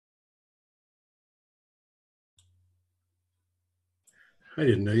I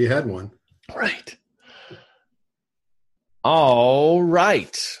didn't know you had one. Right. All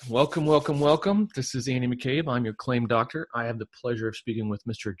right. Welcome, welcome, welcome. This is Andy McCabe. I'm your claim doctor. I have the pleasure of speaking with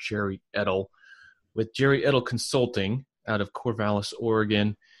Mr. Gerry Edtl with Gerry Edtl Consulting out of Corvallis,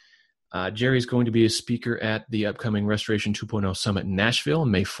 Oregon. Gerry is going to be a speaker at the upcoming Restoration 2.0 Summit in Nashville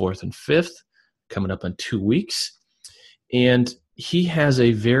on May 4th and 5th, coming up in 2 weeks. And he has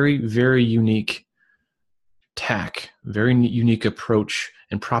a very, very unique tack, very unique approach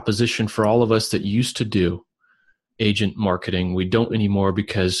and proposition for all of us that used to do agent marketing. We don't anymore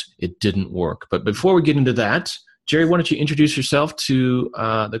because it didn't work. But before we get into that, Gerry, why don't you introduce yourself to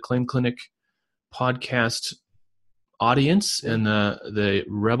the Claim Clinic podcast audience and the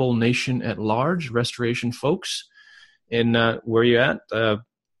Rebel Nation at large, restoration folks, and where you at,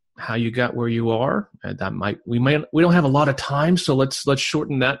 how you got where you are. We don't have a lot of time, so let's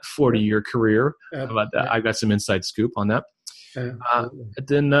shorten that 40-year career. How about that? I've got some inside scoop on that.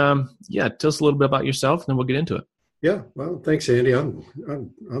 Then tell us a little bit about yourself, and then we'll get into it. Yeah, well, thanks, Andy.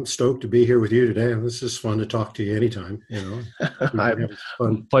 I'm stoked to be here with you today. This is fun to talk to you anytime.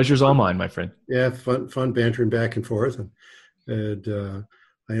 Fun. Pleasure's all mine, my friend. Yeah, fun bantering back and forth, and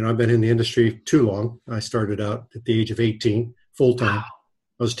I've been in the industry too long. I started out at the age of 18, full time. Wow.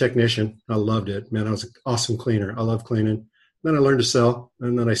 I was a technician. I loved it, man. I was an awesome cleaner. I love cleaning. Then I learned to sell,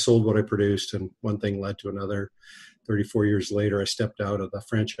 and then I sold what I produced, and one thing led to another. 34 years later, I stepped out of the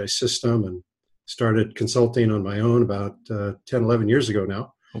franchise system and started consulting on my own about 10, 11 years ago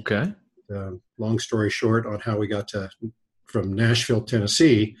now. Okay. Long story short on how we got from Nashville,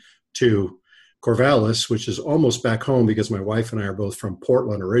 Tennessee to Corvallis, which is almost back home because my wife and I are both from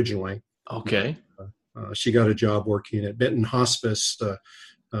Portland originally. Okay. She got a job working at Benton Hospice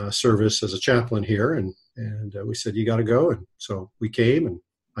service as a chaplain here. And we said, you got to go. And so we came, and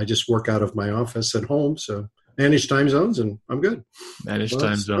I just work out of my office at home. So manage time zones, and I'm good. Manage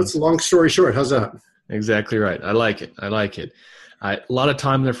time zones. That's a long story short. How's that? Exactly right. I like it. A lot of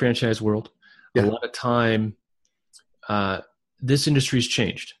time in the franchise world. Yeah. A lot of time. This industry's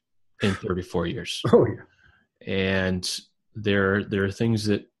changed in 34 years. Oh yeah. And there are things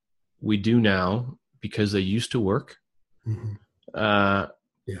that we do now because they used to work. Mm-hmm.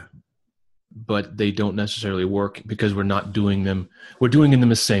 Yeah. But they don't necessarily work because we're not doing them. We're doing them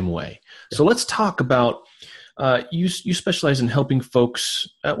the same way. Yeah. So let's talk about. You specialize in helping folks.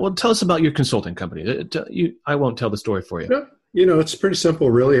 Tell us about your consulting company. I won't tell the story for you. Yeah, it's pretty simple,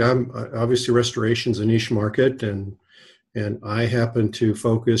 really. I'm obviously restoration's a niche market, and I happen to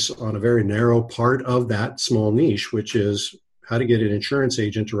focus on a very narrow part of that small niche, which is how to get an insurance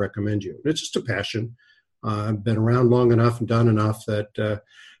agent to recommend you. It's just a passion. I've been around long enough and done enough that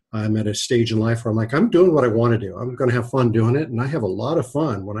I'm at a stage in life where I'm doing what I want to do. I'm going to have fun doing it, and I have a lot of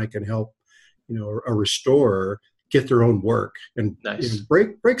fun when I can help a restorer get their own work and nice.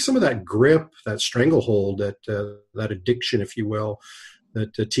 Break some of that grip, that stranglehold, that addiction, if you will,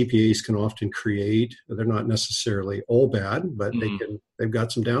 that TPAs can often create. They're not necessarily all bad, but they've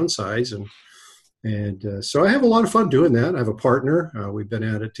got some downsides, and so I have a lot of fun doing that. I have a partner. We've been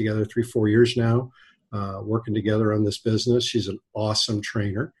at it together 3-4 years now, working together on this business. She's an awesome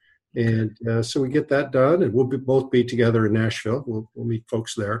trainer. And so we get that done, and we'll both be together in Nashville. We'll meet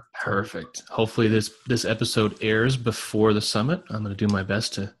folks there. Perfect. Hopefully this episode airs before the summit. I'm going to do my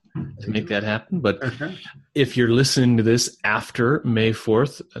best to make that happen. But if you're listening to this after May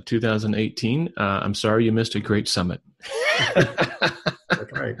 4th, 2018, I'm sorry you missed a great summit.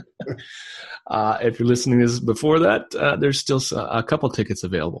 That's right. If you're listening to this before that, there's still a couple tickets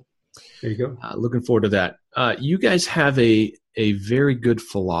available. There you go. Looking forward to that. You guys have a very good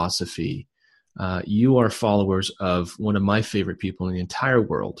philosophy. You are followers of one of my favorite people in the entire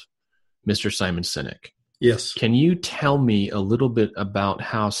world, Mr. Simon Sinek. Yes. Can you tell me a little bit about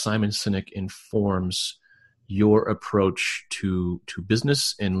how Simon Sinek informs your approach to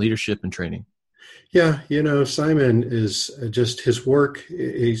business and leadership and training? Yeah, Simon is just his work.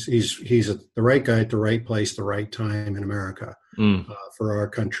 He's the right guy at the right place, the right time in America for our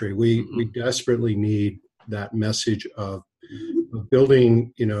country. We desperately need that message of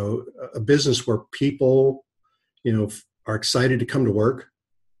building, a business where people, are excited to come to work,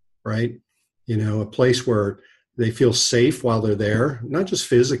 right? A place where they feel safe while they're there, not just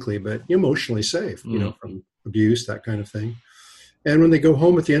physically, but emotionally safe, from abuse, that kind of thing. And when they go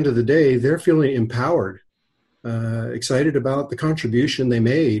home at the end of the day, they're feeling empowered, excited about the contribution they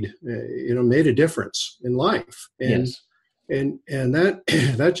made, made a difference in life. And, yes. and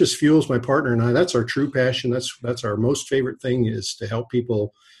that just fuels my partner and I. That's our true passion. That's our most favorite thing, is to help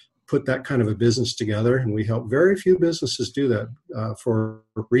people put that kind of a business together. And we help very few businesses do that for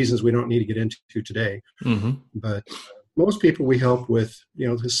reasons we don't need to get into today. Mm-hmm. But most people we help with,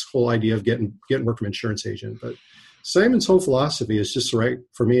 this whole idea of getting work from insurance agent. But Simon's whole philosophy is just right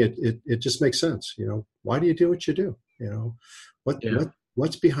for me. It just makes sense. Why do you do what you do?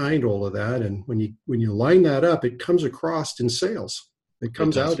 What's behind all of that? And when you line that up, it comes across in sales. It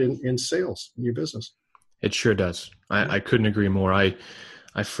comes out in sales in your business. It sure does. I couldn't agree more. I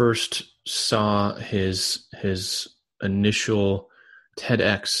first saw his initial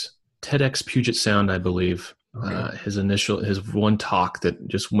TEDx Puget Sound, I believe. Okay. His one talk that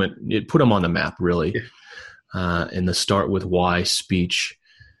just it put him on the map, really. Yeah. In the Start With Why speech.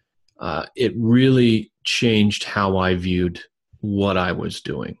 It really changed how I viewed what I was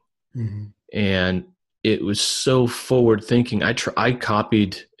doing. Mm-hmm. And it was so forward thinking. I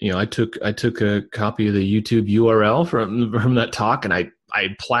copied, I took a copy of the YouTube URL from that talk, and I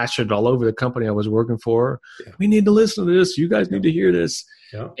plastered it all over the company I was working for. Yeah. We need to listen to this. You guys need to hear this.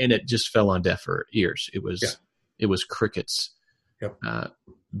 Yeah. And it just fell on deaf ears. It was crickets. Yep.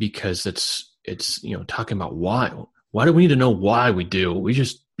 Because it's talking about why. Why do we need to know why we do? We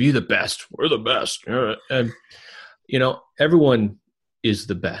just be the best. We're the best. And everyone is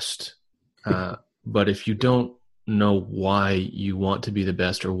the best. But if you don't know why you want to be the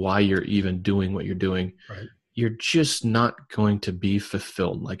best or why you're even doing what you're doing, right, you're just not going to be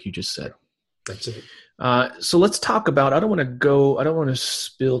fulfilled, like you just said. That's it. So let's talk about, I don't want to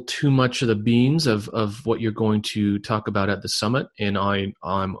spill too much of the beans of what you're going to talk about at the summit. And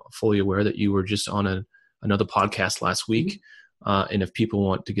I'm fully aware that you were just on another podcast last week. And if people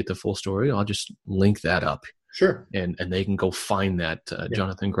want to get the full story, I'll just link that up. Sure. And they can go find that.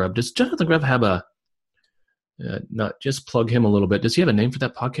 Jonathan Grubb. Does Jonathan Grubb have not just plug him a little bit. Does he have a name for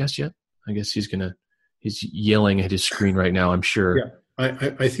that podcast yet? I guess he's yelling at his screen right now, I'm sure. Yeah.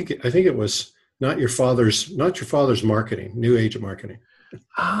 I think it was not your father's marketing, new age of marketing.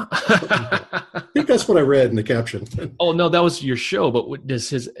 I think that's what I read in the caption. Oh no, that was your show. But does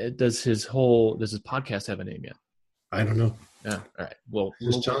his podcast have a name yet? I don't know. Yeah. All right. Well,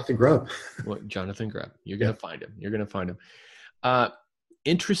 it's Jonathan Grubb. Well, Jonathan Grubb. You're gonna find him.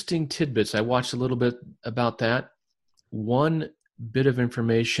 Interesting tidbits. I watched a little bit about that. One bit of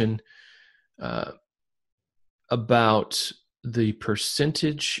information about the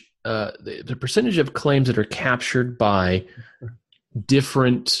percentage of claims that are captured by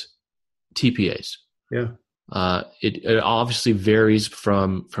different TPAs. Yeah. It obviously varies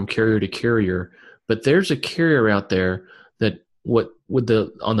from carrier to carrier, but there's a carrier out there that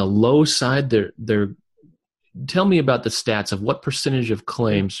on the low side, they're tell me about the stats of what percentage of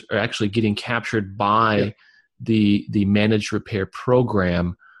claims are actually getting captured by the managed repair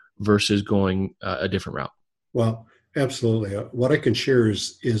program versus going a different route. Well, absolutely. What I can share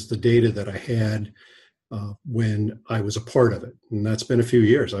is the data that I had when I was a part of it, and that's been a few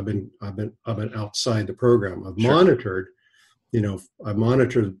years. I've been outside the program. I've monitored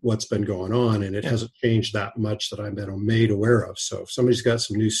what's been going on, and it hasn't changed that much that I've been made aware of. So if somebody's got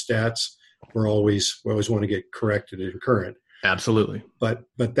some new stats, we always want to get corrected and current. Absolutely. But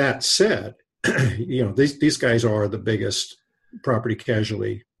that said, these guys are the biggest property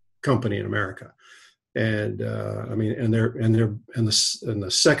casualty company in America, and the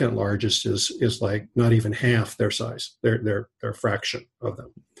second largest is like not even half their size. They're a fraction of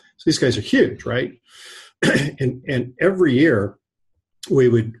them. So these guys are huge, right? and every year we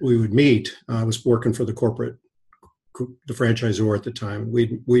would meet. I was working for the franchisor at the time.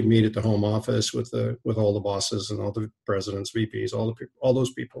 We'd meet at the home office with all the bosses and all the presidents, VPs, all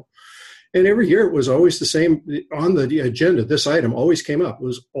those people. And every year it was always the same on the agenda. This item always came up. It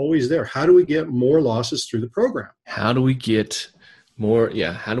was always there. How do we get more losses through the program? How do we get more?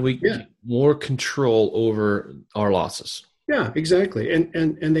 Yeah. How do we get more control over our losses? Yeah, exactly.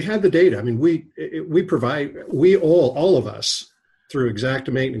 And they had the data. I mean, we provide, all of us, through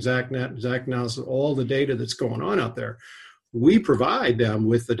Xactimate and Exact Analysis, all the data that's going on out there, we provide them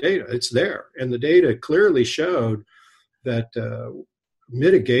with the data. It's there. And the data clearly showed that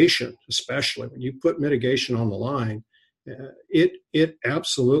mitigation, especially when you put mitigation on the line, it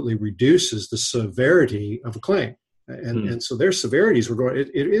absolutely reduces the severity of a claim. And so their severities were going,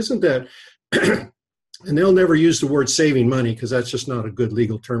 it isn't that, and they'll never use the word saving money because that's just not a good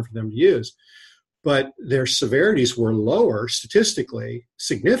legal term for them to use. But their severities were lower statistically,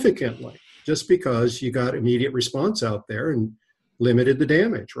 significantly, just because you got immediate response out there and limited the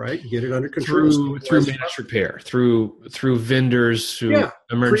damage, right? Get it under control. Through managed repair, through vendors, through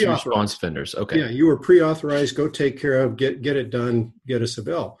emergency response vendors. Okay. Yeah, you were pre-authorized, go take care of, get it done, get us a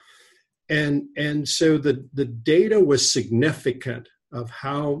bill. And so the data was significant of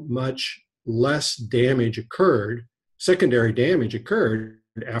how much less damage occurred, secondary damage occurred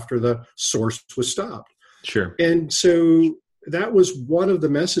after the source was stopped. Sure. And so that was one of the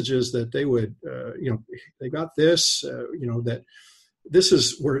messages that they would, they got this, that this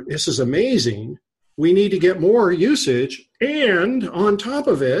is amazing. We need to get more usage. And on top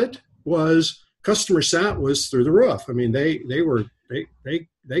of it was customer sat was through the roof. I mean, they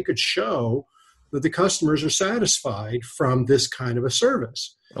could show that the customers are satisfied from this kind of a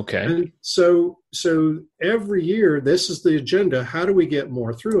service. Okay. And so every year, this is the agenda. How do we get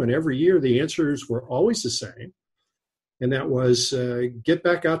more through? And every year, the answers were always the same. And that was get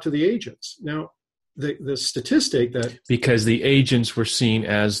back out to the agents. Now, the statistic that... Because the agents were seen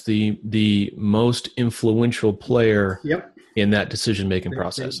as the most influential player in that decision-making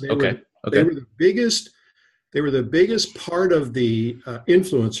process. They were the biggest part of the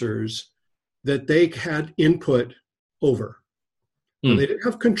influencers that they had input over. They didn't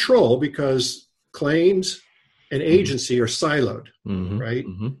have control because claims and agency are siloed, right?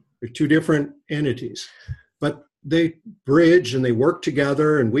 They're two different entities, but they bridge and they work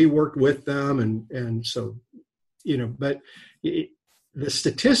together, and we worked with them. And so, but the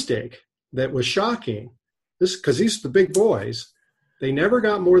statistic that was shocking, because these are the big boys, they never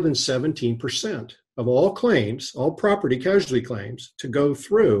got more than 17% of all claims, all property casualty claims, to go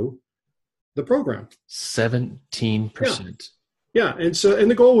through the program. 17%. Yeah, and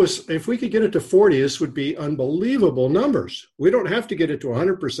the goal was, if we could get it to 40, this would be unbelievable numbers. We don't have to get it to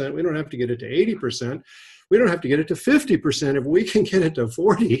 100%. We don't have to get it to 80%. We don't have to get it to 50%. If we can get it to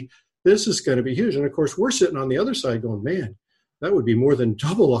 40, this is going to be huge. And of course, we're sitting on the other side going, man, that would be more than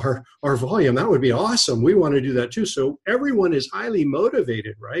double our volume. That would be awesome. We want to do that too. So everyone is highly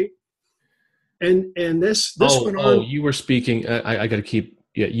motivated, right? And this went on. You were speaking. I got to keep.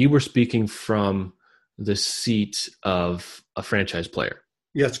 Yeah, you were speaking from the seat of a franchise player.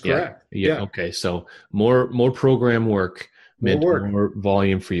 Yes, correct. Yeah. Okay. So more program work meant more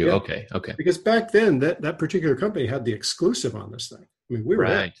volume for you. Yeah. Okay. Because back then that particular company had the exclusive on this thing. I mean, we were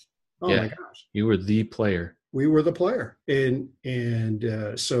right. Oh my gosh. You were the player. We were the player. And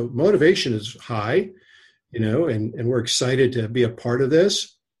so motivation is high, and we're excited to be a part of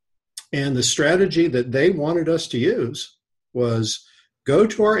this. And the strategy that they wanted us to use was go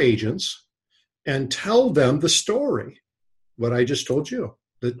to our agents and tell them the story, what I just told you,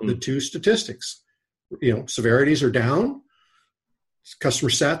 the two statistics. Severities are down, customer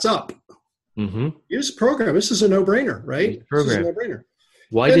sat's up. Use the program. This is a no-brainer, right? This is a no-brainer.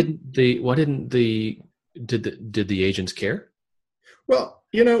 Did the agents care? Well,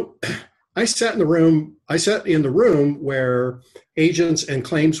 I sat in the room where agents and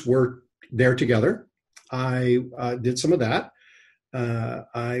claims were there together. I did some of that.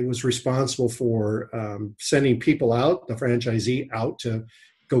 I was responsible for sending people out, the franchisee out, to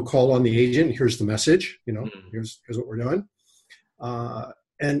go call on the agent. Here's the message. Here's what we're doing.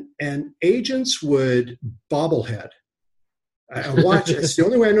 And agents would bobblehead. I watch. It's the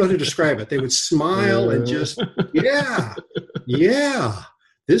only way I know how to describe it. They would smile and just, yeah.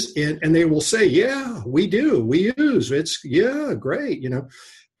 This, and they will say, yeah, we do. We use it's, yeah, great.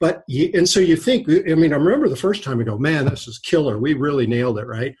 But, and so you think, I remember the first time we go, man, this is killer. We really nailed it,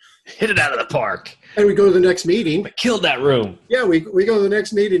 right? Hit it out of the park. And we go to the next meeting. We killed that room. Yeah, we go to the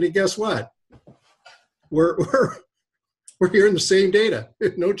next meeting, and guess what? We're hearing the same data.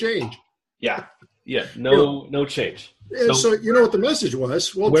 No change. Yeah. No change. And so you know what the message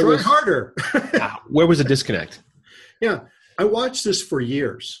was? Well, try harder. Where was the disconnect? Yeah. I watched this for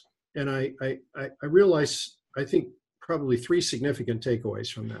years, and I realized, I think, probably three significant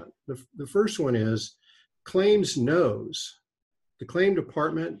takeaways from that. The first one is claims knows. The claim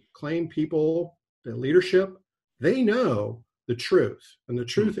department, claim people, the leadership, they know the truth. And the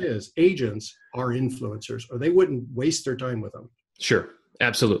truth is agents are influencers, or they wouldn't waste their time with them. Sure.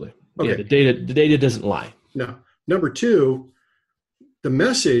 Absolutely. Okay. Yeah, the data doesn't lie. No. Number two, the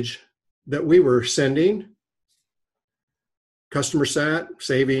message that we were sending, customer sat,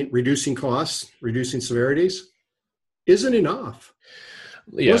 saving, reducing costs, reducing severities, isn't enough.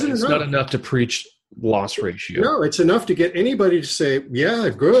 Yeah, it's not enough to preach loss ratio. No, it's enough to get anybody to say, yeah,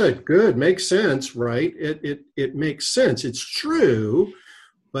 good, makes sense, right? It makes sense. It's true,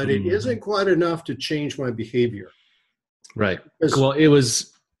 but it isn't quite enough to change my behavior. Right. Well, it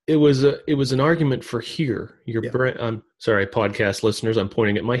was an argument for here. I'm sorry, podcast listeners, I'm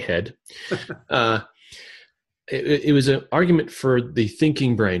pointing at my head. It was an argument for the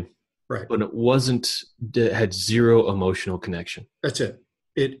thinking brain. Right. But it had zero emotional connection. That's it.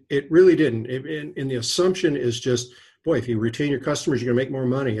 It really didn't. And the assumption is just, boy, if you retain your customers, you're going to make more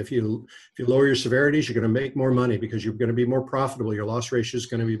money. If you lower your severities, you're going to make more money because you're going to be more profitable. Your loss ratio is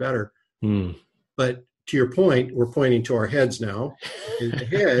going to be better. But to your point, we're pointing to our heads now. And the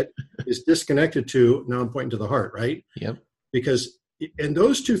head is disconnected to, now I'm pointing to the heart, right? Yep. Because, and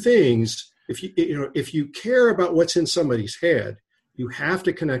those two things, if you care about what's in somebody's head, you have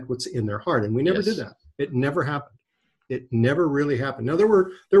to connect what's in their heart. And we never did that. It never happened. It never really happened. Now, there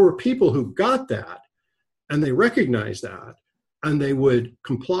were people who got that, and they recognized that, and they would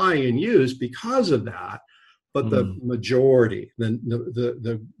comply and use because of that. But the majority,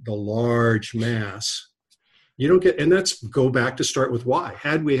 the large mass, you don't get, and that's go back to start with why.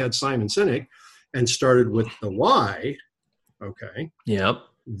 Had we had Simon Sinek and started with the why, okay,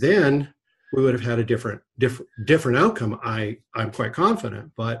 then we would have had a different outcome. I'm quite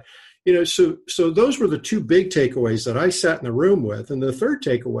confident. But so those were the two big takeaways that I sat in the room with. And the third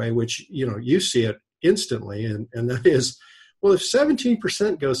takeaway, which you see it instantly, and that is, well, if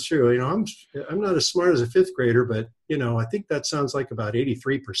 17% goes through, I'm not as smart as a fifth grader, but I think that sounds like about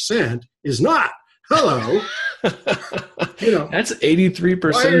 83% is not. Hello. That's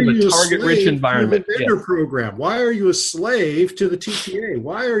 83% of the target-rich environment. The vendor program. Why are you a slave to the TTA?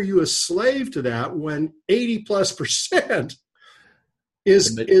 Why are you a slave to that when 80+%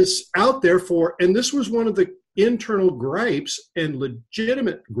 is out there for? And this was one of the internal gripes and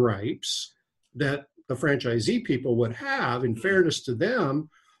legitimate gripes that the franchisee people would have. In fairness to them,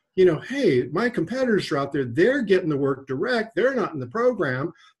 hey, my competitors are out there. They're getting the work direct. They're not in the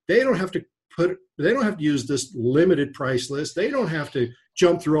program. They don't have to use this limited price list. They don't have to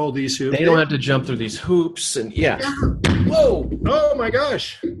jump through all these hoops. They don't have to jump through these hoops. And whoa. Oh my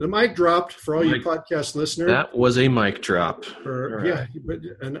gosh. The mic dropped for all you podcast listeners. That was a mic drop. Yeah, but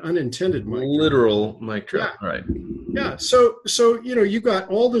an unintended mic Literal drop. Mic drop. Yeah. Right. Yeah. So you got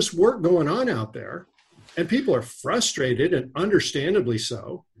all this work going on out there, and people are frustrated, and understandably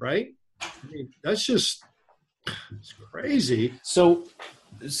so, right? I mean, that's just, it's crazy. So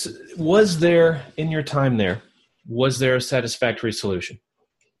was there, in your time there, was there a satisfactory solution?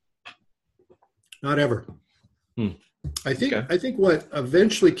 Not ever. I think what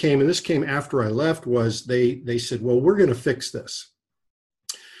eventually came, and this came after I left, was they said, well, we're going to fix this.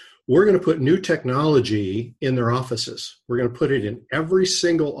 We're going to put new technology in their offices. We're going to put it in every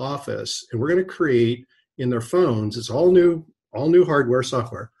single office, and we're going to create in their phones. It's all new hardware,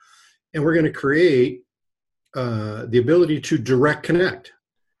 software, and we're going to create the ability to direct connect.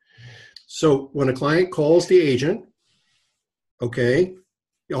 So when a client calls the agent, okay,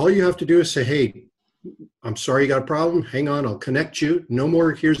 all you have to do is say, hey, I'm sorry you got a problem. Hang on, I'll connect you. No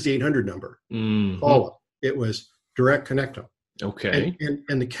more, here's the 800 number. Call them. It was direct connect them. Okay.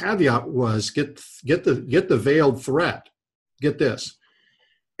 And the caveat was get the veiled threat. Get this.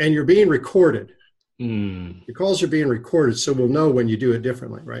 And you're being recorded. Your calls are being recorded, so we'll know when you do it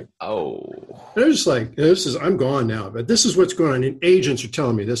differently, right? Oh. And I was like, I'm gone now, but this is what's going on. And agents are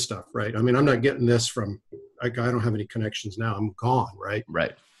telling me this stuff, right? I mean, I'm not getting this from, I don't have any connections now. I'm gone, right?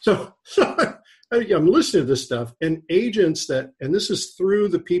 Right. So I'm listening to this stuff, and agents and this is through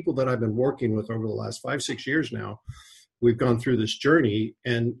the people that I've been working with over the last 5-6 years now. We've gone through this journey,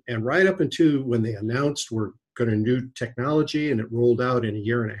 and right up until when they announced we're going to do technology, and it rolled out in a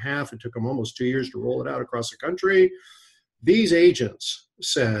year and a half. It took them almost 2 years to roll it out across the country. These agents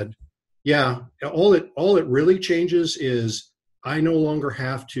said, yeah, all it really changes is I no longer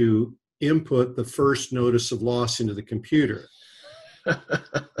have to input the first notice of loss into the computer.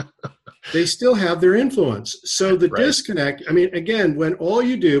 They still have their influence. So the disconnect, I mean, again, when all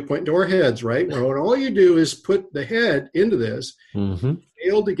you do, point to our heads, right? When all you do is put the head into this,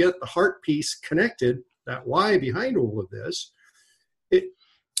 fail to get the heart piece connected, that why behind all of this,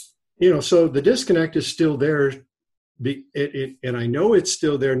 so the disconnect is still there. And I know it's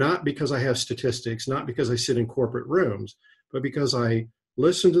still there, not because I have statistics, not because I sit in corporate rooms, but because I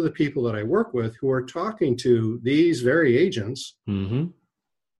listen to the people that I work with who are talking to these very agents.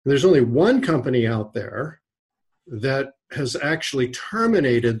 There's only one company out there that has actually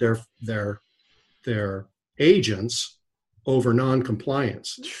terminated their agents over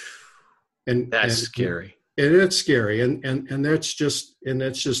non-compliance. And that's scary. And it's scary. And that's just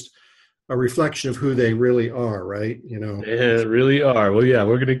a reflection of who they really are, right? They really are. Well, yeah,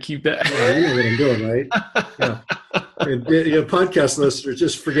 we're going to keep that. Yeah, you know what I'm doing, right? Yeah. Podcast listeners,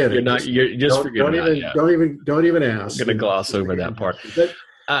 just forget it. Don't even ask. I'm going to gloss over that part.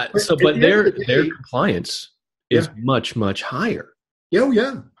 But their compliance is much, much higher. Oh,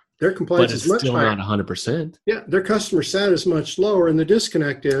 yeah. Their compliance is much higher. But it's still not 100%. Yeah, their customer sat is much lower, and the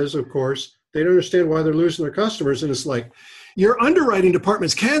disconnect is, of course, they don't understand why they're losing their customers, and it's like, your underwriting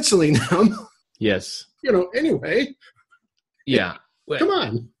department's canceling them. Yes. Anyway. Yeah. Come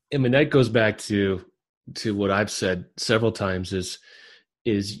on. I mean, that goes back to what I've said several times is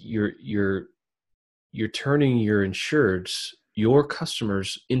you're turning your insureds, your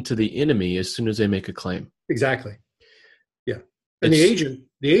customers into the enemy as soon as they make a claim. Exactly. Yeah. And the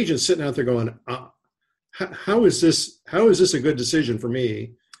agent's sitting out there going, how is this a good decision for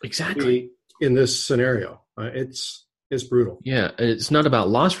me? Exactly. In this scenario? It's brutal. Yeah. It's not about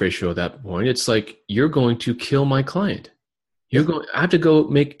loss ratio at that point. It's like, you're going to kill my client. I have to go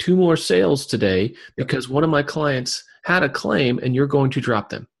make 2 more sales today because one of my clients had a claim and you're going to drop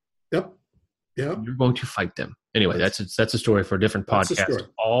them. Yep. Yeah. You're going to fight them. Anyway, that's a story for a different podcast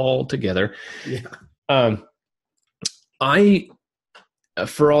altogether. Yeah.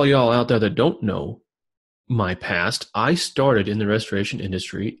 For all y'all out there that don't know my past, I started in the restoration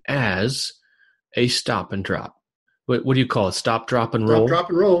industry as a stop and drop. What do you call it? Stop, drop, and roll? Stop, drop,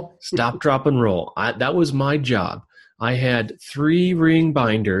 and roll. Stop, drop, and roll. That was my job. I had 3 ring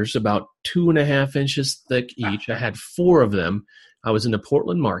binders, about 2.5 inches thick each. I had 4 of them. I was in the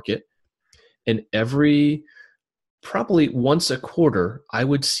Portland market, and probably once a quarter, I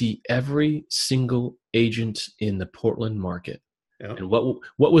would see every single agent in the Portland market. Yeah. And what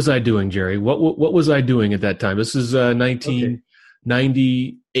was I doing, Gerry? What was I doing at that time? This is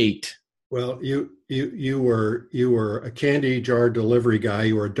 1998. Well, you were a candy jar delivery guy.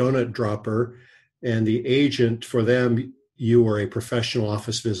 You were a donut dropper. And the agent for them, you were a professional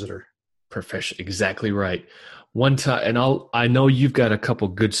office visitor. Exactly right. One time, and I know you've got a couple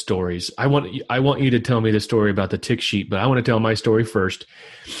good stories. I want you to tell me the story about the tick sheet, but I want to tell my story first.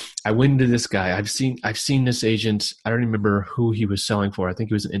 I went into this guy. I've seen this agent. I don't remember who he was selling for. I think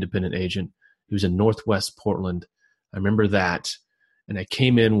he was an independent agent. He was in Northwest Portland. I remember that. And I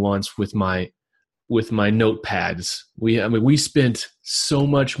came in once with my notepads. We spent so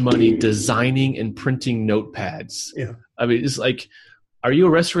much money designing and printing notepads. Yeah. I mean, it's like, are you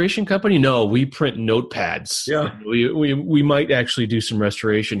a restoration company? No, we print notepads. Yeah. We might actually do some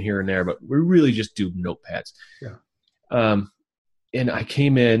restoration here and there, but we really just do notepads. Yeah. And I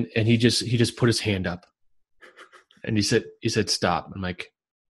came in and he just put his hand up and he said, stop. I'm like,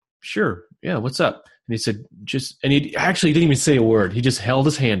 sure. Yeah. What's up? And he said, and he actually didn't even say a word. He just held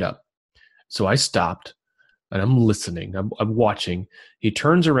his hand up. So I stopped and I'm listening. I'm watching. He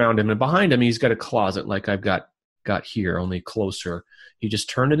turns around him and behind him, he's got a closet like I've got here, only closer. He just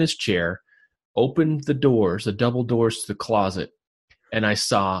turned in his chair, opened the double doors to the closet, and I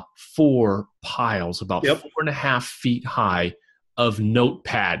saw 4 piles about 4.5 feet high of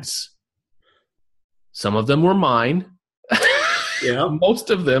notepads. Some of them were mine. Yeah. Most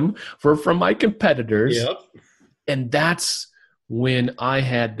of them were from my competitors. Yep. And that's when I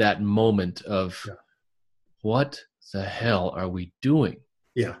had that moment of, what the hell are we doing?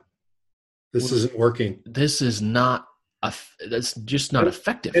 Yeah. This isn't working. This is not, that's just not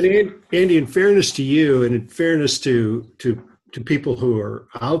effective. And Andy, in fairness to you and in fairness to people who are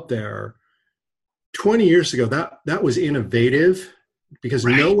out there, 20 years ago, that was innovative because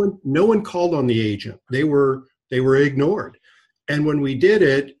no one called on the agent. They were ignored. And when we did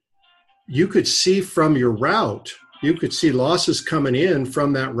it, you could see from your route, you could see losses coming in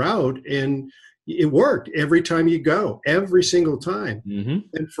from that route, and it worked every time you go, every single time. Mm-hmm.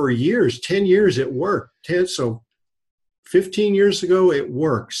 And for years, 10 years, it worked. So 15 years ago, it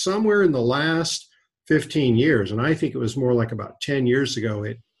worked. Somewhere in the last 15 years, and I think it was more like about 10 years ago,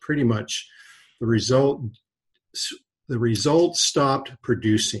 it pretty much, the result stopped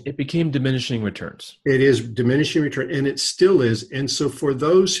producing. It became diminishing returns. It is diminishing return, and it still is. And so for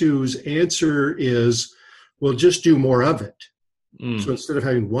those whose answer is, well, just do more of it. So instead of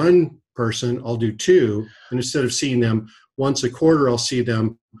having one person, I'll do 2. And instead of seeing them once a quarter, I'll see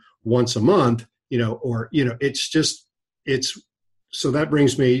them once a month, so that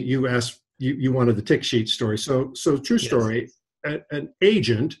brings me, you asked, you wanted the tick sheet story. So true story, an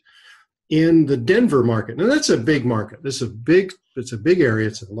agent in the Denver market. Now that's a big market. It's a big area.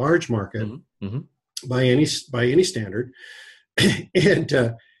 It's a large market by any standard.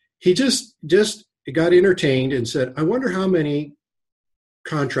 And he just got entertained and said, I wonder how many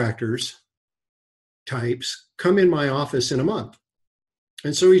contractors types come in my office in a month.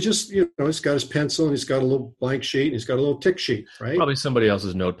 And so he just, he's got his pencil and he's got a little blank sheet and he's got a little tick sheet, right? Probably somebody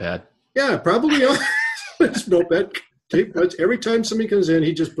else's notepad. Yeah, probably his notepad. Every time somebody comes in,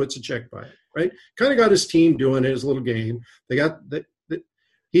 he just puts a check by it, right? Kind of got his team doing his little game. They got that.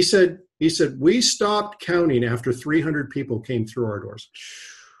 He said, we stopped counting after 300 people came through our doors.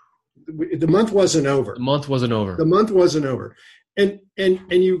 The month wasn't over. The month wasn't over. And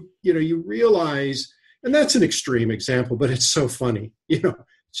you realize, and that's an extreme example, but it's so funny. It's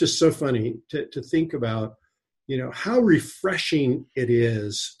just so funny to think about, how refreshing it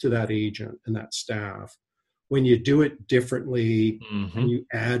is to that agent and that staff when you do it differently and you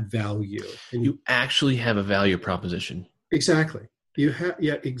add value. And you actually have a value proposition. Exactly.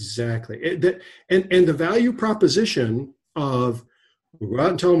 Yeah, exactly. And the value proposition of we go out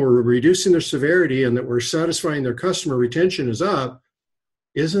and tell them we're reducing their severity and that we're satisfying their customer retention is up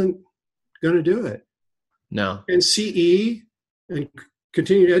isn't going to do it. No. And CE and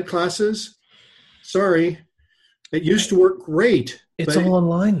continuing ed classes, sorry, it used to work great. It's all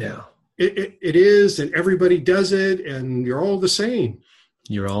online now. It is, and everybody does it, and you're all the same.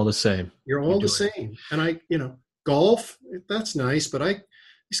 You're all the same. You're all the same. And golf, that's nice, but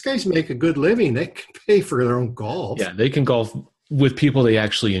these guys make a good living. They can pay for their own golf. Yeah, they can golf with people they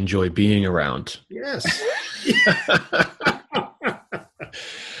actually enjoy being around. Yes.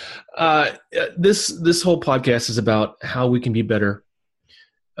 This whole podcast is about how we can be better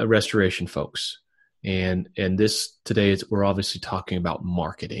restoration folks. And this today we're obviously talking about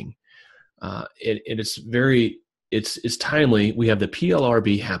marketing. It's timely. We have the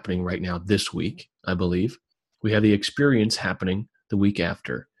PLRB happening right now this week, I believe. We have the experience happening the week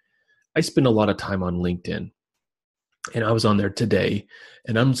after. I spend a lot of time on LinkedIn, and I was on there today,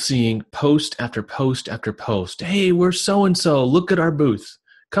 and I'm seeing post after post after post. Hey, we're so-and-so. Look at our booth.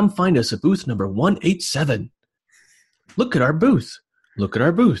 Come find us at booth number 187. Look at our booth. Look at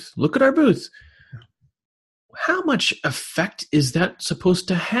our booth. Look at our booth. How much effect is that supposed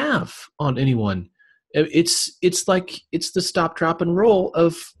to have on anyone? It's the stop, drop, and roll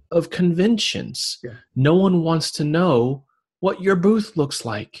of conventions. Yeah. No one wants to know what your booth looks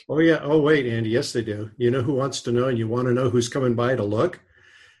like. Oh, yeah. Oh, wait, Andy. Yes, they do. You know who wants to know, and you want to know who's coming by to look?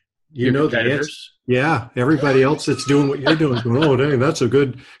 You know the answer. Yeah. Everybody else that's doing what you're doing is going, oh, dang, that's a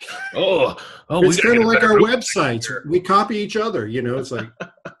good. Oh, it's kind of like our websites. We copy each other. It's like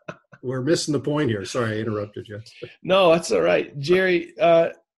we're missing the point here. Sorry, I interrupted you. No, that's all right. Gerry,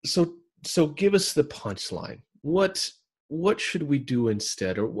 so give us the punchline. What should we do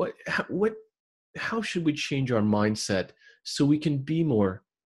instead? Or how should we change our mindset so we can be more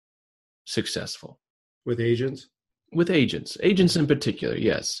successful? With agents? With agents in particular,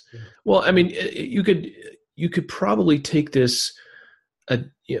 yes. Yeah. Well, I mean, you could probably take this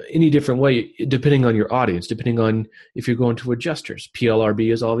any different way depending on your audience, depending on if you're going to adjusters.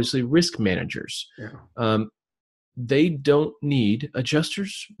 PLRB is obviously risk managers. Yeah. They don't need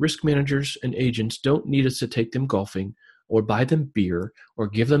adjusters, risk managers, and agents don't need us to take them golfing or buy them beer or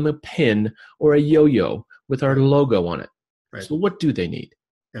give them a pin or a yo-yo with our logo on it. Right. So what do they need?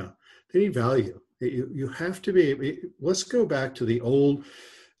 Yeah, they need value. You have to be, let's go back to the old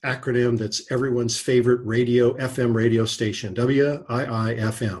acronym that's everyone's favorite FM radio station,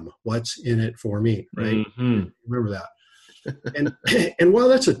 WIIFM. What's in it for me, right? Mm-hmm. Remember that. And while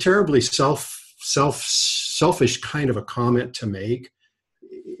that's a terribly selfish kind of a comment to make,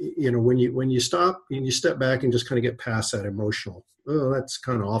 when you stop and you step back and just kind of get past that emotional, that's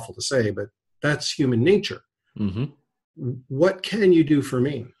kind of awful to say, but that's human nature. Mm-hmm. What can you do for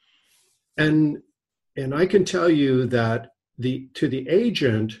me? And I can tell you that to the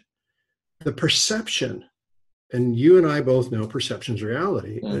agent, the perception, and you and I both know perception's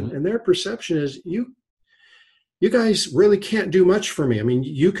reality, mm-hmm. and their perception is you guys really can't do much for me. I mean,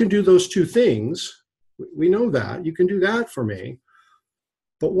 you can do those two things. We know that. You can do that for me.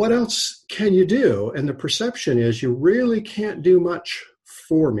 But what else can you do? And the perception is you really can't do much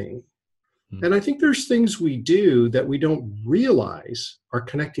for me. Mm-hmm. And I think there's things we do that we don't realize are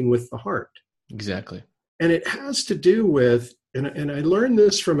connecting with the heart. Exactly. And it has to do with, and I learned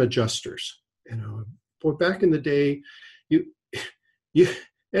this from adjusters, back in the day, you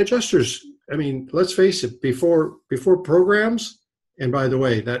adjusters, I mean, let's face it, before programs, and by the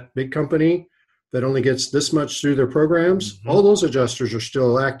way, that big company that only gets this much through their programs, mm-hmm. all those adjusters are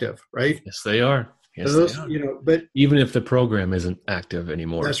still active, right? Yes, they are. Yes, they are. But even if the program isn't active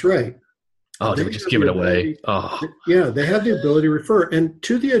anymore. That's right. Oh, they would just give it away. Yeah, they have the ability to refer. And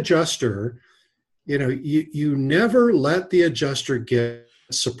to the adjuster, you never let the adjuster get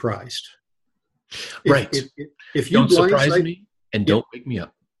surprised. Right. If you don't surprise me and don't wake me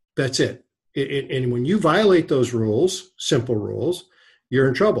up. That's it. And when you violate those rules, simple rules, you're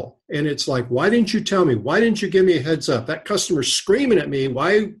in trouble. And it's like, why didn't you tell me? Why didn't you give me a heads up? That customer's screaming at me.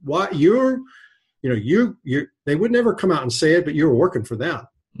 Why they would never come out and say it, but you were working for them.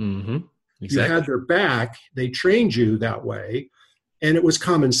 Mm-hmm. Exactly. You had their back. They trained you that way. And it was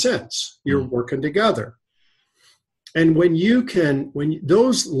common sense. You're working together. And when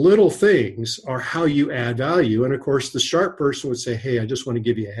those little things are how you add value. And of course, the sharp person would say, hey, I just want to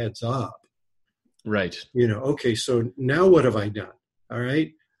give you a heads up. Right. Okay, so now what have I done? All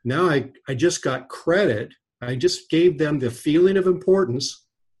right. Now I just got credit. I just gave them the feeling of importance.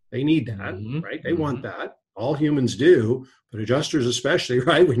 They need that, mm-hmm. right? They mm-hmm. want that. All humans do, but adjusters especially,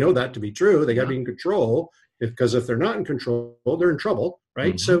 right? We know that to be true. They got to be in control. because if they're not in control, they're in trouble,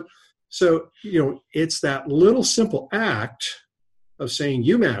 right? Mm-hmm. So it's that little simple act of saying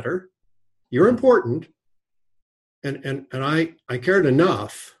you matter, you're important, and I cared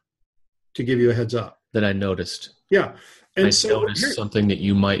enough to give you a heads up that I noticed. Yeah, and I noticed something that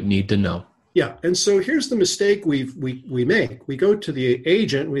you might need to know. Yeah, and so here's the mistake we make. We go to the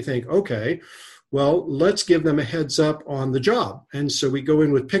agent and we think, okay, well, let's give them a heads up on the job. And so we go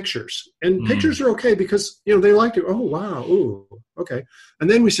in with pictures. And pictures are okay because, they like to, oh, wow, ooh, okay. And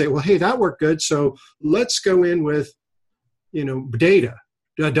then we say, well, hey, that worked good. So let's go in with, data,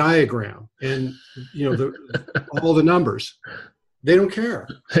 a diagram, and, all the numbers. They don't care.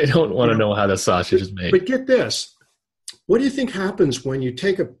 They don't want to know how the sausage is made. But get this. What do you think happens when you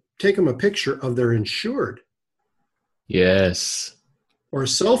take them a picture of their insured? Yes. Or a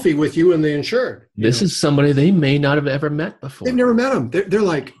selfie with you and the insured. This is somebody they may not have ever met before. They've never met them. They're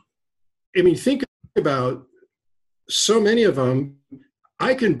like, think about so many of them.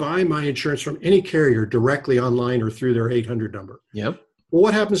 I can buy my insurance from any carrier directly online or through their 800 number. Yep. Well,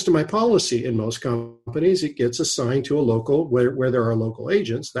 what happens to my policy? In most companies, it gets assigned to a local, where there are local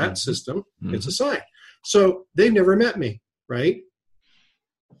agents. That system gets assigned. So they've never met me, right?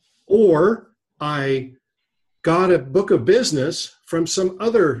 Or I got a book of business from some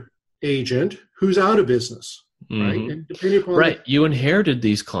other agent who's out of business, right? And depending upon you inherited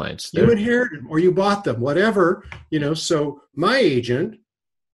these clients. You inherited them, or you bought them, whatever, So my agent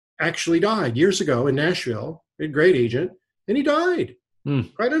actually died years ago in Nashville, a great agent, and he died.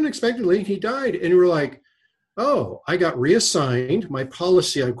 Quite unexpectedly, he died. And we're like, oh, I got reassigned my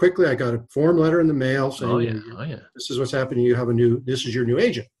policy. I got a form letter in the mail saying, this is what's happening. This is your new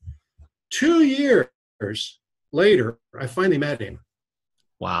agent. 2 years later, I finally met him.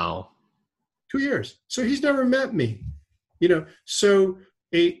 Wow. 2 years. So he's never met me, so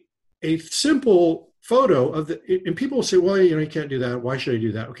a simple photo of and people will say, well, you can't do that. Why should I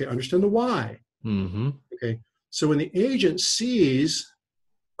do that? Okay. Understand the why. Okay. So when the agent sees,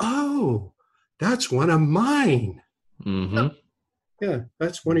 oh, that's one of mine. Yeah,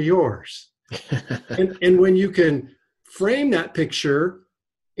 that's one of yours. and when you can frame that picture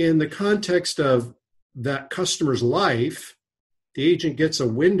in the context of that customer's life, the agent gets a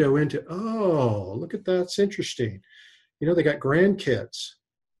window into, oh, look at that. That's interesting. They got grandkids.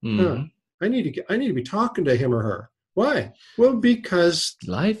 I need to be talking to him or her. Why? Well, because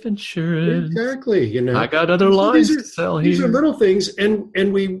life insurance. Exactly. I got other lines to sell here. These are little things, and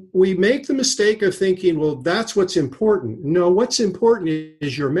we make the mistake of thinking, well, that's what's important. No, what's important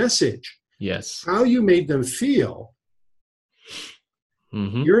is your message. Yes. How you made them feel.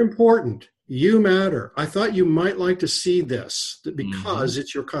 You're important. You matter. I thought you might like to see this because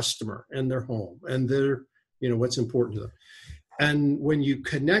it's your customer and their home and their, what's important to them. And when you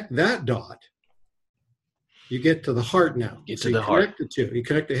connect that dot, you get to the heart now. You connect the two. You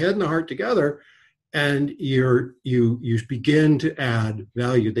connect the head and the heart together, and you begin to add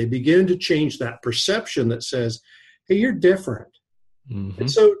value. They begin to change that perception that says, hey, you're different.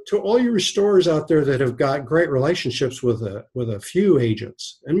 And so to all your restorers out there that have got great relationships with a few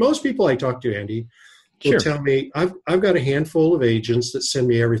agents, and most people I talk to, Andy, will tell me, I've got a handful of agents that send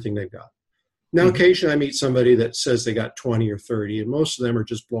me everything they've got. Now, occasionally I meet somebody that says they got 20 or 30, and most of them are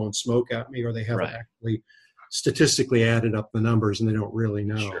just blowing smoke at me, or they haven't actually statistically added up the numbers and they don't really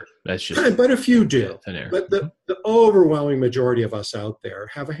know. Sure. That's just but a few do. But the overwhelming majority of us out there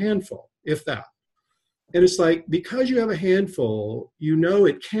have a handful, if that. And it's like, because you have a handful,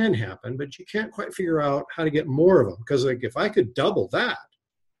 it can happen, but you can't quite figure out how to get more of them. Because if I could double that,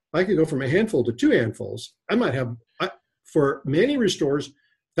 I could go from a handful to 2 handfuls. I might have, for many restorers,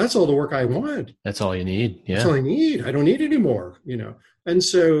 that's all the work I want. That's all you need. Yeah. That's all I need. I don't need any more, And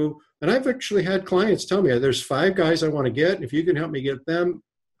so, and I've actually had clients tell me, there's 5 guys I want to get. And if you can help me get them,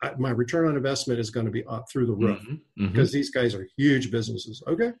 my return on investment is going to be up through the roof because these guys are huge businesses.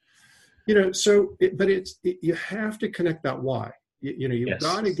 Okay. You have to connect that why. You've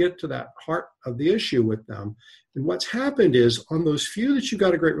got to get to that heart of the issue with them. And what's happened is, on those few that you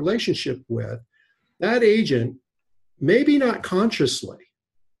got a great relationship with, that agent, maybe not consciously,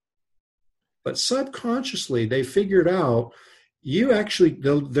 but subconsciously, they figured out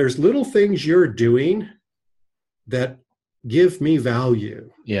there's little things you're doing that give me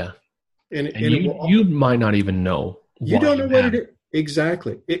value. Yeah. And you might not even know. You don't know what it is.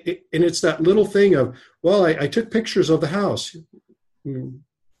 Exactly. And it's that little thing of, well, I took pictures of the house.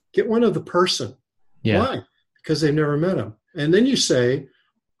 Get one of the person. Yeah. Why? Because they've never met him. And then you say,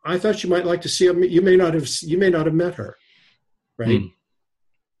 I thought you might like to see him. You may not have met her. Right.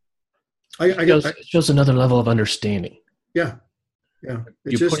 It shows another level of understanding. Yeah. Yeah.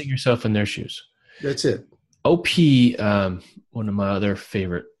 You're putting yourself in their shoes. That's it. OP, one of my other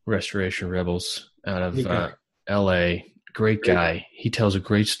favorite restoration rebels out of LA, great guy. He tells a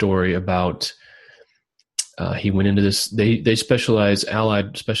great story about he went into this. They specialize.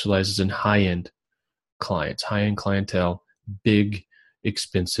 Allied specializes in high-end clients, high-end clientele, big,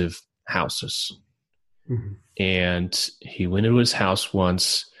 expensive houses. Mm-hmm. And he went into his house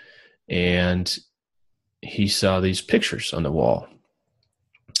once, and he saw these pictures on the wall.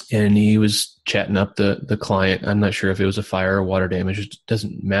 And he was chatting up the client. I'm not sure if it was a fire or water damage. It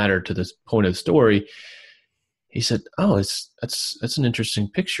doesn't matter to this point of the story. He said, "Oh, that's an interesting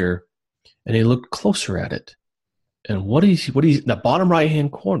picture." And he looked closer at it. And what he's in the bottom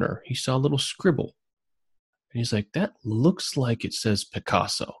right-hand corner, he saw a little scribble. And he's like, "That looks like it says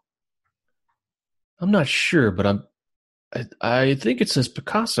Picasso." I'm not sure, but I think it says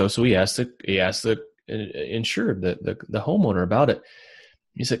Picasso. So he asked the insured, the homeowner about it.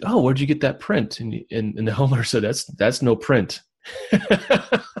 He's like, "Oh, where'd you get that print?" And the homeowner said, "That's no print."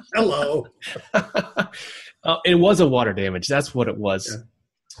 Hello. It was a water damage. That's what it was.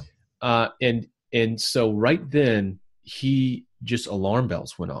 Yeah. And so right then, alarm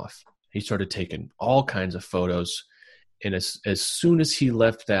bells went off. He started taking all kinds of photos. And as soon as he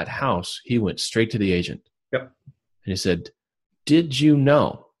left that house, he went straight to the agent. Yep. And he said, "Did you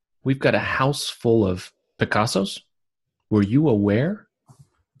know we've got a house full of Picassos? Were you aware?"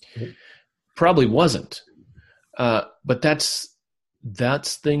 Mm-hmm. Probably wasn't. But that's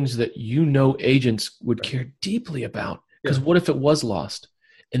things that agents would care deeply about. Because what if it was lost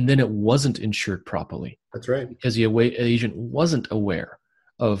and then it wasn't insured properly? That's right. Because the agent wasn't aware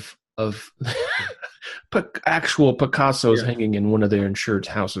of actual Picassos hanging in one of their insured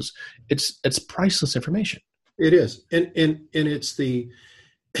houses. It's priceless information. It is. And it's the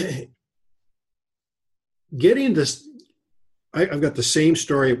getting this. I've got the same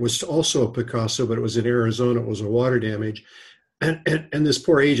story. It was also a Picasso, but it was in Arizona. It was a water damage. And this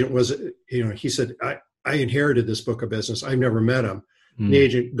poor agent was, he said, I inherited this book of business. I've never met him. The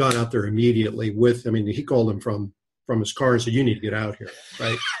agent got out there immediately he called him from his car and said, "You need to get out here,"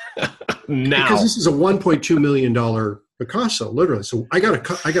 right? Now. Because this is a $1.2 million Picasso, literally. So I got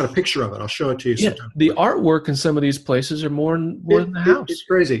a picture of it. I'll show it to you sometime. The artwork in some of these places are more than the house. It's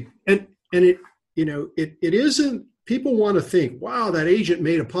crazy. And it isn't, people want to think, wow, that agent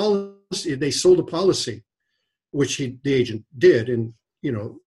made a policy, they sold a policy, which the agent did. And,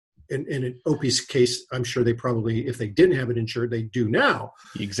 in OP's case, I'm sure they probably, if they didn't have it insured, they do now.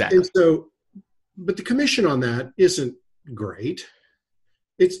 Exactly. And so, but the commission on that isn't great.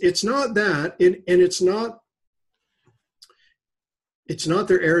 It's not that, and it's not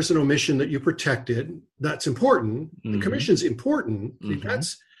their errors and omission that you protected. That's important. Mm-hmm. The commission's important. Mm-hmm.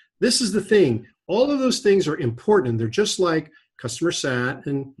 This is the thing. All of those things are important. They're just like customer sat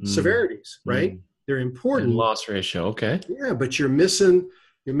and severities, right? They're important. And loss ratio, okay. Yeah, but you're missing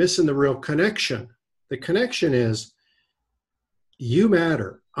the real connection. The connection is you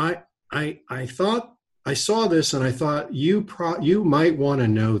matter. I thought I saw this and I thought you might want to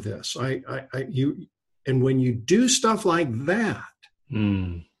know this. And when you do stuff like that,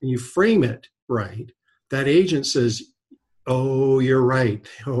 and you frame it right, that agent says, "Oh, you're right.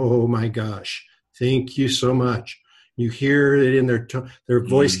 Oh my gosh. Thank you so much." You hear it in their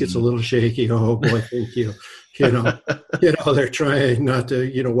voice gets a little shaky. "Oh boy, thank you." They're trying not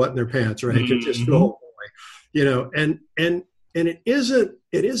to, what in their pants, right? Mm-hmm. Just, oh boy, and it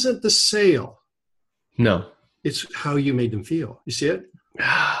isn't the sale. No, it's how you made them feel. You see it?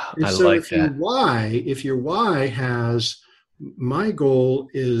 I so like that. If your why has, my goal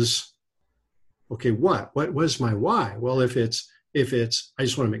is, okay, what was my why? Well, if it's I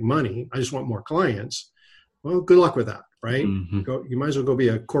just want to make money, I just want more clients. Well, good luck with that, right? Mm-hmm. You might as well go be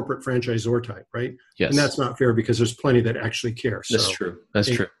a corporate franchisor type, right? Yes. And that's not fair because there's plenty that actually care. That's true. That's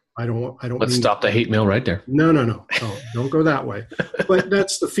true. I don't. Let's stop the hate mail right there. No. Don't go that way. But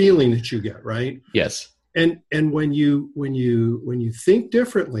that's the feeling that you get, right? Yes. And when you think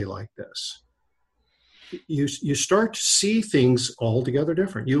differently like this, you start to see things altogether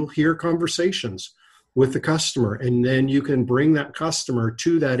different. You'll hear conversations with the customer, and then you can bring that customer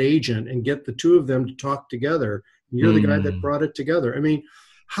to that agent and get the two of them to talk together. You're the guy that brought it together. I mean,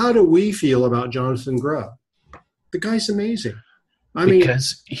 how do we feel about Jonathan Grubb? The guy's amazing.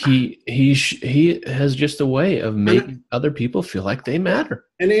 Because he has just a way of making other people feel like they matter.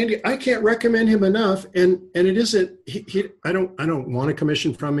 And Andy, I can't recommend him enough. And it isn't. I don't want a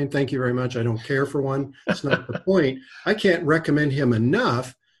commission from him. Thank you very much. I don't care for one. It's not the point. I can't recommend him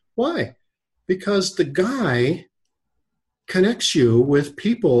enough. Why? Because the guy connects you with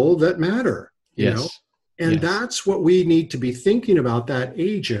people that matter. And that's what we need to be thinking about. That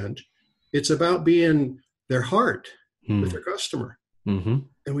agent. It's about being their heart with their customer. Mm-hmm.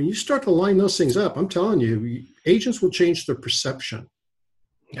 And when you start to line those things up, I'm telling you, agents will change their perception.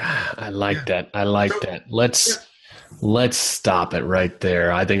 I like that. I like that. Let's stop it right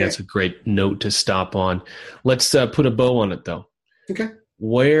there. I think that's a great note to stop on. Let's put a bow on it, though. Okay.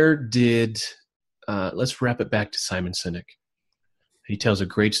 Let's wrap it back to Simon Sinek. He tells a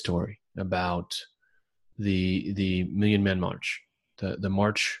great story about the Million Man March, the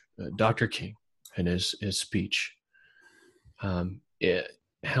march, Dr. King and his speech. How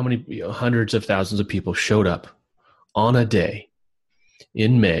many hundreds of thousands of people showed up on a day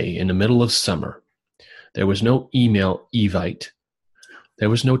in May in the middle of summer. There was no email evite. There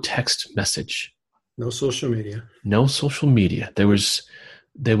was no text message. No social media. No social media. There was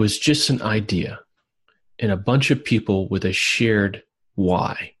just an idea and a bunch of people with a shared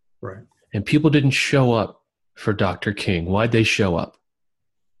why. Right. And people didn't show up for Dr. King. Why'd they show up?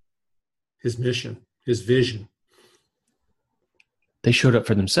 His mission, his vision. They showed up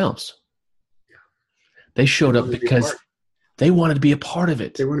for themselves. Yeah. They showed up because they wanted to be a part of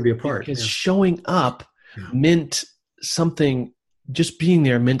it. They want to be a part. Because showing up meant something, just being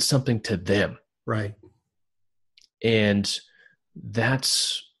there meant something to them. Right. And that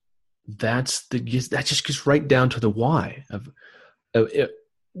just gets right down to the why of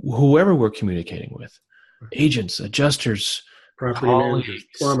whoever we're communicating with. Agents, adjusters, property managers,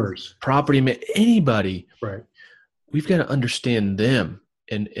 plumbers, anybody. Right. We've got to understand them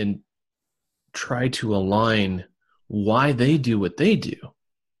and try to align why they do what they do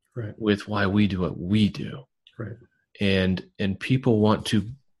with why we do what we do. Right. And people want to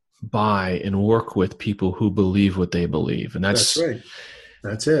buy and work with people who believe what they believe. And that's right.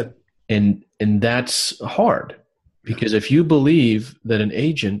 That's it. And that's hard because if you believe that an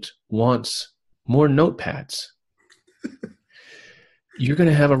agent wants more notepads, you're going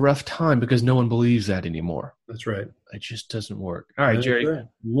to have a rough time because no one believes that anymore. That's right. It just doesn't work. All right, Gerry,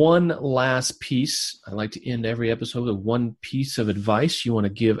 one last piece. I like to end every episode with one piece of advice you want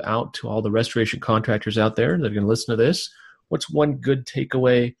to give out to all the restoration contractors out there that are going to listen to this. What's one good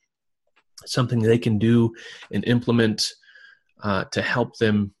takeaway, something they can do and implement to help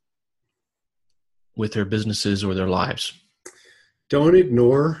them with their businesses or their lives? Don't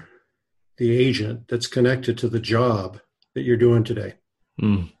ignore the agent that's connected to the job that you're doing today.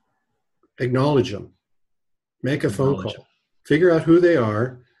 Acknowledge them. Make a phone call. Figure out who they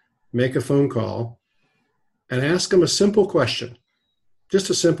are. Make a phone call and ask them a simple question. Just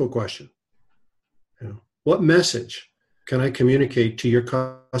a simple question. What message can I communicate to your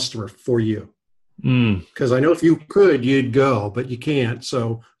customer for you? Because I know if you could, you'd go, but you can't.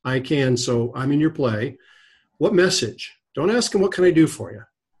 So I can. So I'm in your play. What message? Don't ask them, what can I do for you?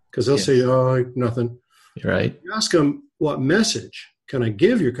 Because they'll say, oh, nothing. You're right. You ask them, what message can I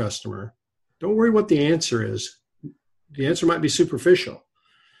give your customer? Don't worry what the answer is. The answer might be superficial.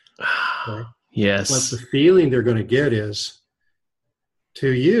 Okay? Yes. But the feeling they're going to get is,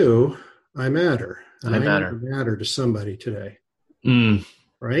 to you, I matter. I matter. Matter to somebody today.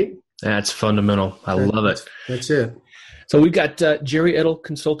 Right? That's fundamental. I love it. That's it. So we've got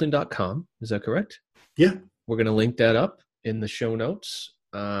GerryEdtl.consulting.com. Is that correct? Yeah. We're going to link that up in the show notes.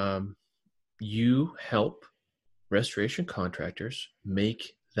 You help restoration contractors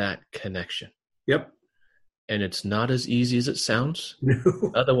make that connection. Yep. And it's not as easy as it sounds.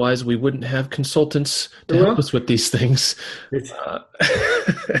 No. Otherwise, we wouldn't have consultants to help us with these things.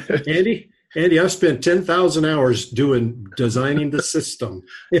 Andy, I've spent 10,000 hours designing the system.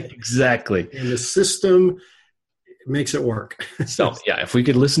 Exactly. And the system makes it work. So, if we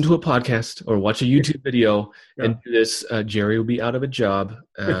could listen to a podcast or watch a YouTube video and do this, Gerry will be out of a job.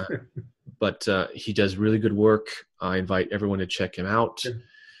 But he does really good work. I invite everyone to check him out. Sure.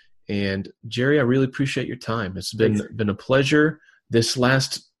 And Gerry, I really appreciate your time. It's been a pleasure. This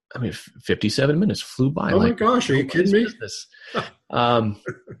last, 57 minutes flew by. Oh my gosh, are you kidding me?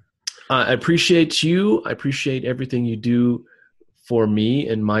 I appreciate you. I appreciate everything you do for me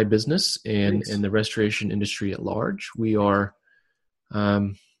and my business and the restoration industry at large. We are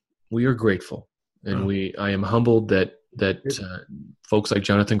grateful, and I am humbled that folks like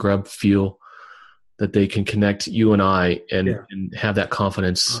Jonathan Grubb feel that they can connect you and I and have that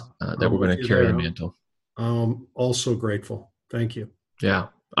confidence that we're going to carry the mantle. I'm also grateful. Thank you. Yeah.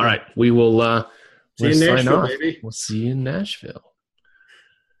 All right. We will see you in Nashville, baby. We'll see you in Nashville.